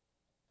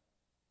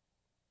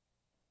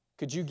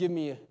 Could you give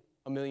me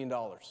 $1 million?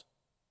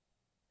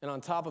 And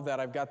on top of that,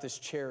 I've got this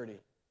charity.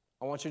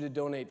 I want you to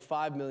donate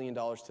 $5 million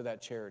to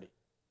that charity."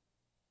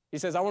 He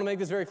says, "I want to make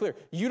this very clear.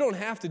 You don't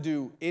have to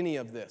do any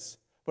of this,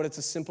 but it's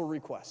a simple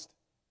request."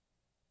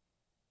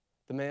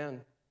 The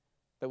man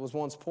that was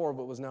once poor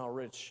but was now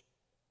rich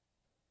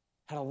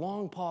had a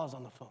long pause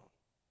on the phone.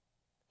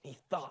 He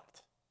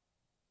thought.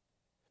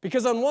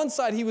 Because on one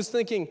side he was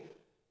thinking,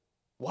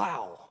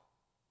 wow,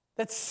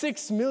 that's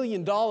 $6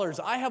 million.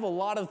 I have a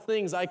lot of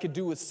things I could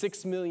do with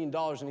 $6 million.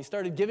 And he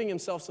started giving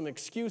himself some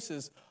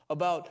excuses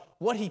about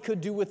what he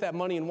could do with that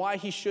money and why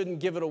he shouldn't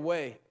give it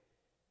away.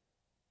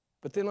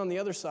 But then on the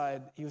other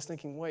side, he was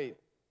thinking, wait,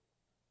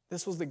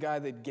 this was the guy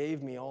that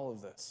gave me all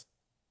of this.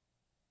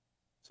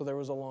 So there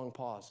was a long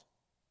pause.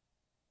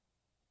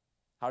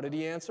 How did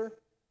he answer?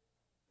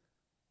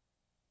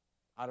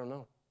 I don't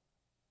know.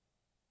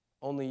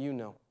 Only you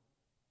know.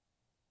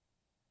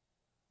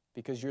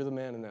 Because you're the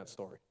man in that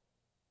story.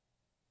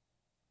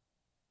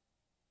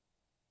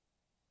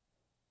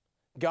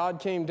 God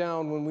came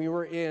down when we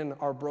were in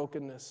our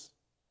brokenness.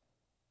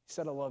 He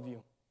said, "I love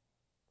you.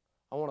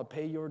 I want to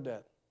pay your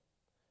debt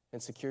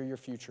and secure your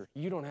future.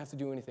 You don't have to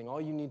do anything. All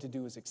you need to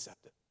do is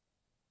accept it."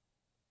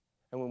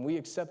 And when we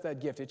accept that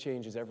gift, it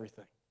changes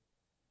everything.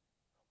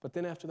 But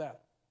then after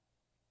that,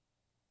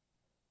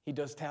 he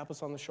does tap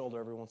us on the shoulder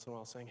every once in a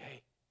while saying,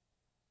 "Hey,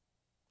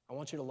 I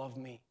want you to love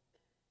me.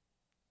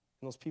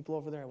 And those people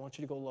over there, I want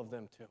you to go love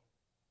them too."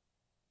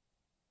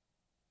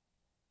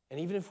 And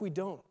even if we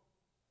don't,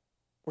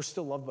 we're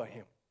still loved by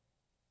him.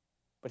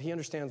 But he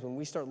understands when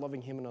we start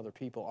loving him and other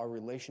people, our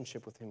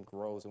relationship with him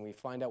grows and we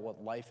find out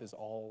what life is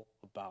all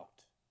about.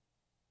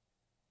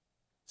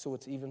 So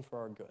it's even for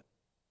our good.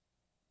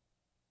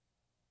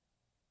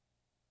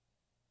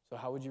 So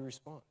how would you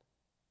respond?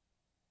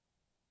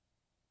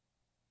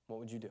 What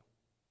would you do?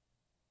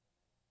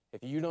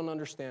 If you don't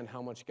understand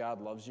how much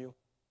God loves you,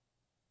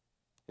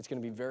 it's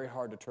going to be very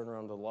hard to turn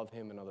around to love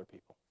him and other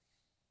people.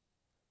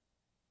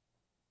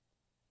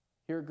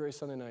 Here at Grace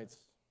Sunday Nights,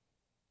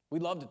 we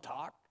love to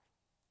talk,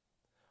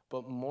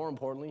 but more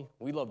importantly,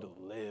 we love to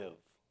live.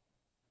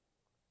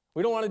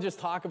 We don't want to just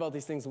talk about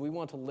these things, we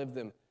want to live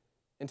them.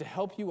 And to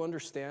help you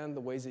understand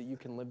the ways that you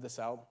can live this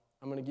out,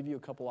 I'm going to give you a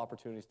couple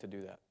opportunities to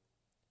do that.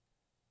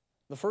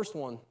 The first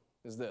one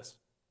is this.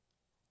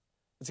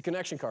 It's a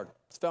connection card.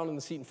 It's found in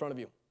the seat in front of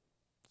you.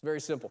 It's very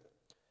simple.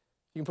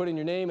 You can put in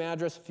your name,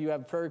 address. If you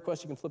have a prayer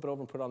request, you can flip it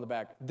over and put it on the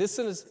back. This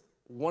is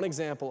one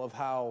example of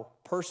how,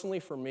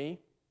 personally for me,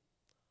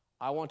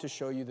 I want to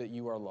show you that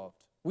you are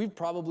loved. We've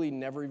probably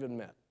never even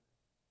met.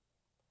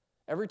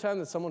 Every time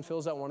that someone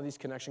fills out one of these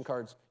connection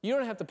cards, you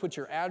don't have to put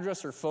your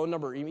address or phone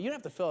number or email. You don't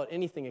have to fill out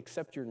anything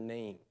except your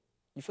name.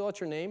 You fill out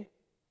your name,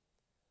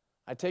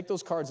 I take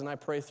those cards and I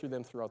pray through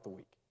them throughout the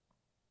week.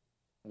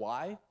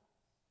 Why?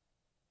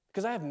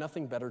 Because I have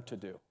nothing better to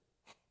do.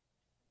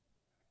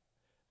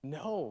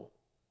 No.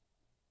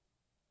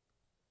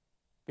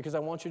 Because I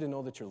want you to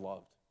know that you're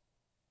loved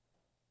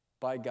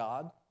by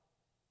God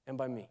and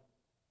by me.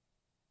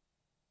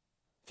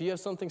 If you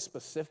have something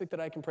specific that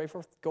I can pray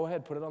for, go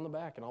ahead, put it on the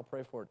back and I'll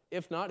pray for it.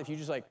 If not, if you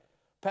just like,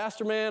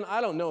 Pastor man,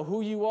 I don't know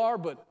who you are,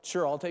 but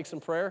sure, I'll take some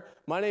prayer.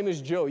 My name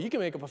is Joe. You can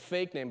make up a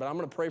fake name, but I'm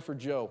going to pray for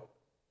Joe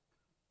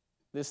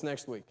this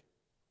next week.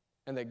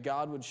 And that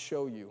God would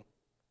show you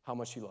how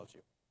much he loves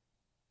you.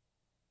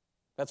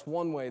 That's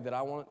one way that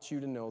I want you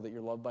to know that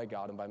you're loved by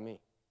God and by me.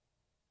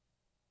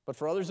 But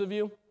for others of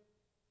you,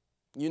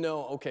 you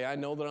know, okay, I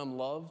know that I'm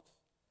loved.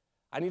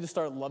 I need to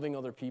start loving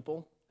other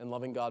people and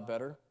loving God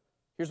better.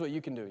 Here's what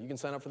you can do. You can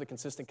sign up for the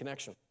Consistent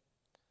Connection.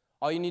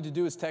 All you need to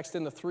do is text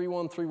in the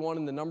 3131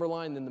 in the number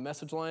line, then the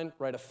message line,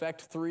 write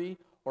Effect 3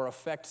 or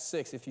Effect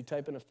 6. If you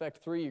type in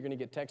Effect 3, you're going to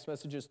get text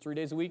messages 3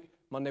 days a week,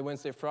 Monday,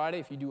 Wednesday, Friday.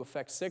 If you do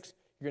Effect 6,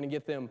 you're going to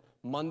get them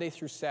Monday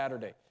through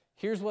Saturday.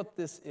 Here's what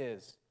this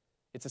is.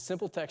 It's a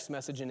simple text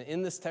message, and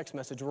in this text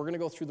message, we're going to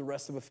go through the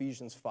rest of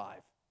Ephesians 5.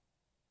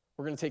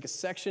 We're going to take a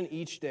section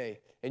each day,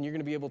 and you're going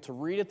to be able to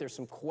read it. There's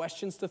some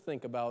questions to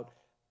think about,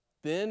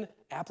 then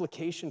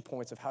application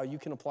points of how you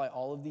can apply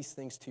all of these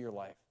things to your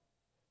life.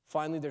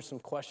 Finally, there's some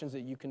questions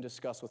that you can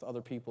discuss with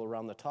other people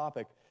around the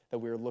topic that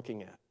we're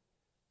looking at.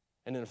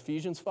 And in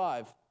Ephesians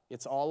 5,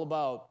 it's all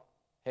about,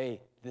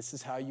 hey, this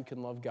is how you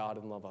can love God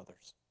and love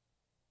others.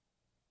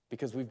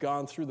 Because we've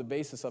gone through the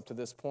basis up to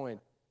this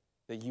point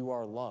that you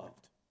are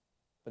loved.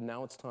 But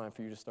now it's time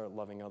for you to start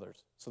loving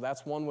others. So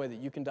that's one way that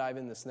you can dive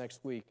in this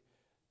next week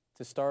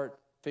to start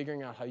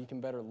figuring out how you can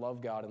better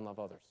love God and love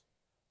others.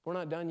 We're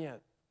not done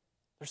yet.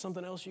 There's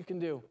something else you can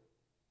do.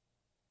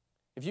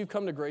 If you've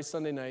come to Grace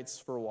Sunday Nights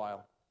for a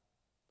while,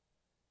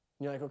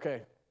 and you're like,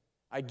 okay,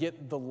 I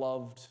get the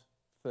loved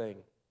thing.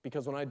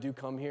 Because when I do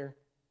come here,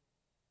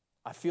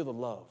 I feel the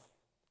love.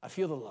 I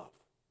feel the love.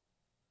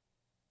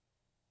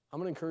 I'm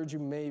going to encourage you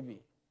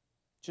maybe,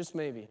 just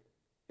maybe,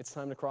 it's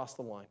time to cross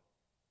the line.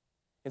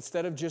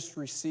 Instead of just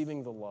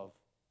receiving the love,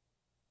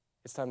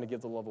 it's time to give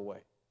the love away.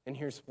 And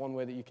here's one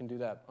way that you can do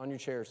that. On your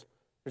chairs,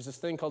 there's this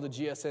thing called the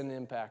GSN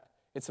Impact.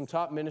 It's some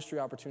top ministry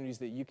opportunities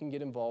that you can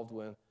get involved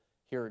with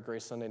here at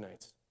Grace Sunday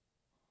Nights.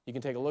 You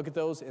can take a look at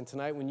those, and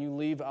tonight when you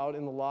leave out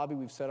in the lobby,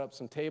 we've set up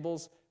some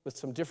tables with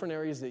some different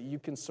areas that you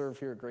can serve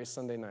here at Grace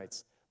Sunday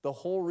Nights. The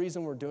whole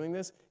reason we're doing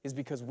this is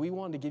because we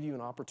wanted to give you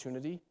an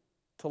opportunity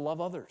to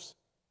love others.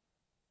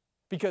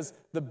 Because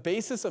the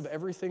basis of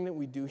everything that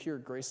we do here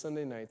at Grace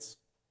Sunday Nights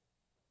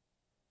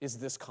is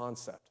this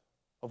concept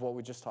of what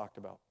we just talked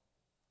about.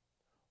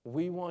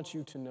 We want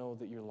you to know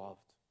that you're loved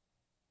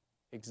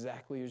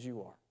exactly as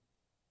you are.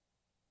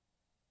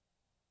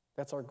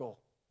 That's our goal.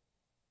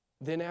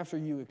 Then after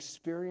you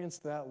experience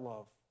that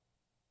love,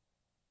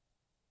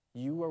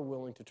 you are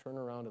willing to turn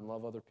around and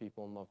love other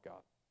people and love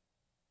God.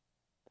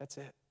 That's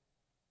it.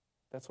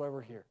 That's why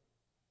we're here.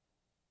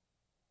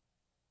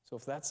 So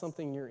if that's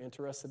something you're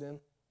interested in,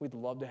 we'd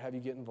love to have you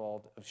get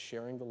involved of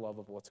sharing the love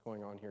of what's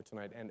going on here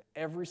tonight. And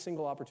every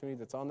single opportunity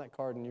that's on that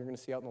card and you're going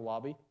to see out in the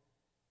lobby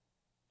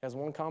has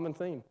one common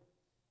theme.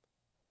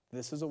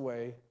 This is a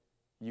way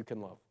you can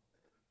love.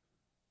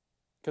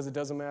 Because it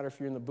doesn't matter if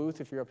you're in the booth,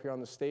 if you're up here on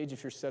the stage,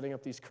 if you're setting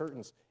up these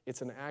curtains.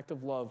 It's an act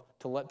of love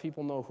to let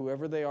people know,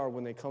 whoever they are,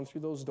 when they come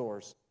through those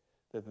doors,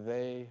 that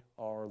they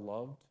are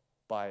loved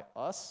by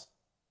us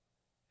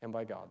and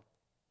by God.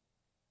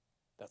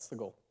 That's the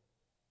goal.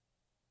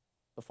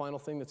 The final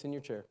thing that's in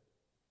your chair,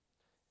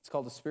 it's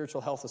called the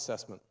spiritual health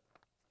assessment.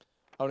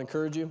 I would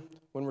encourage you,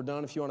 when we're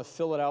done, if you want to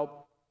fill it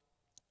out,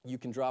 you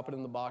can drop it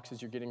in the box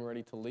as you're getting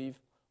ready to leave,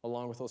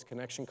 along with those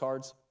connection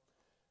cards.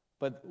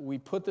 But we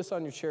put this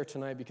on your chair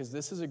tonight because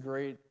this is a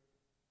great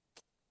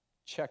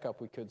checkup,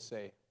 we could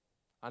say,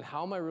 on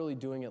how am I really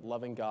doing at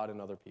loving God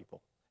and other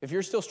people. If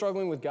you're still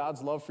struggling with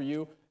God's love for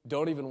you,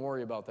 don't even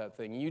worry about that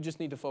thing. You just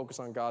need to focus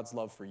on God's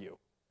love for you.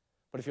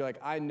 But if you're like,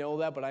 I know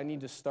that, but I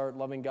need to start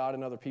loving God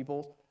and other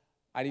people,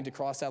 I need to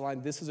cross that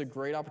line, this is a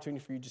great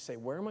opportunity for you to say,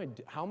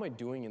 how am I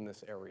doing in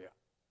this area?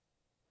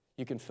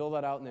 You can fill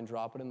that out and then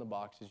drop it in the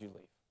box as you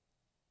leave.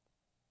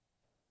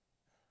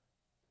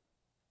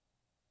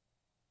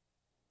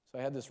 So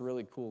I had this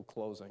really cool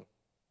closing,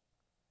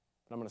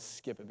 but I'm going to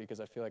skip it because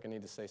I feel like I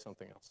need to say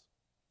something else.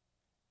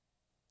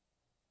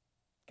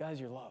 Guys,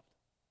 you're loved.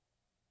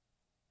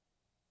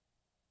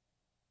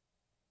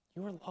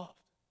 You are loved.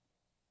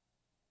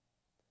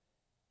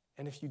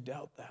 And if you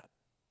doubt that,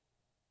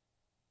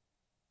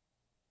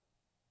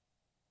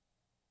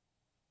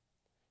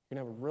 you're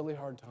going to have a really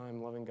hard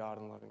time loving God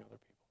and loving other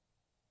people.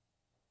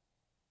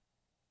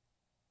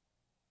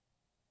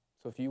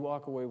 So if you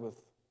walk away with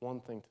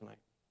one thing tonight,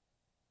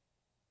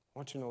 I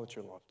want you to know that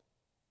you're loved.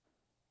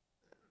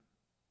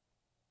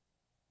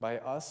 By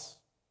us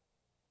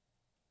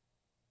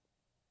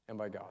and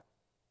by God.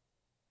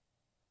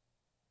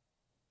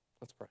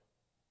 Let's pray.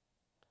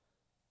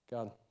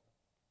 God,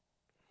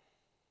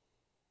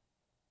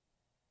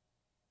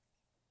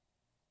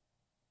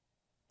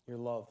 your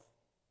love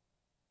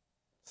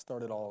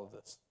started all of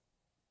this.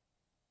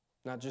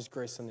 Not just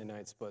Grace Sunday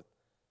nights, but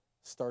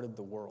started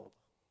the world.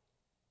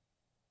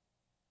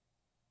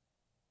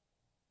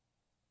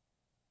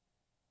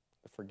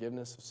 The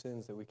forgiveness of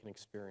sins that we can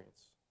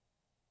experience.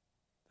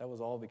 That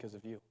was all because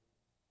of you.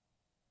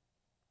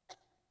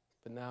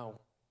 But now,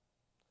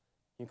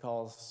 you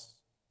call us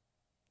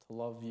to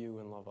love you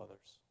and love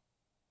others.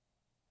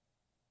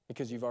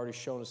 Because you've already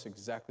shown us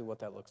exactly what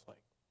that looks like.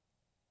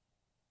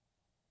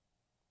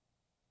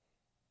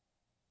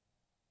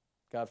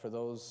 God, for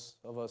those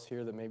of us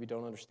here that maybe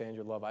don't understand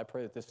your love, I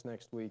pray that this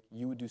next week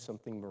you would do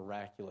something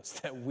miraculous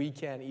that we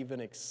can't even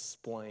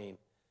explain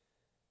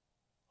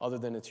other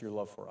than it's your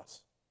love for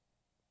us.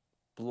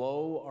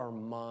 Blow our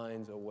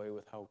minds away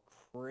with how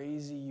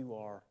crazy you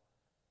are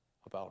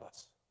about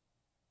us.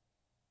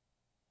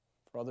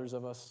 For others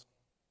of us,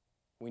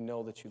 we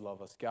know that you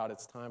love us. God,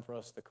 it's time for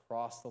us to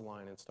cross the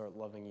line and start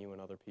loving you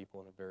and other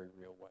people in a very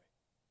real way.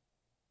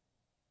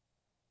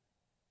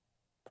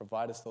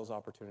 Provide us those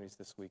opportunities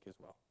this week as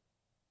well.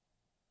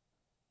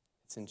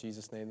 It's in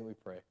Jesus' name that we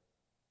pray.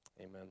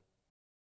 Amen.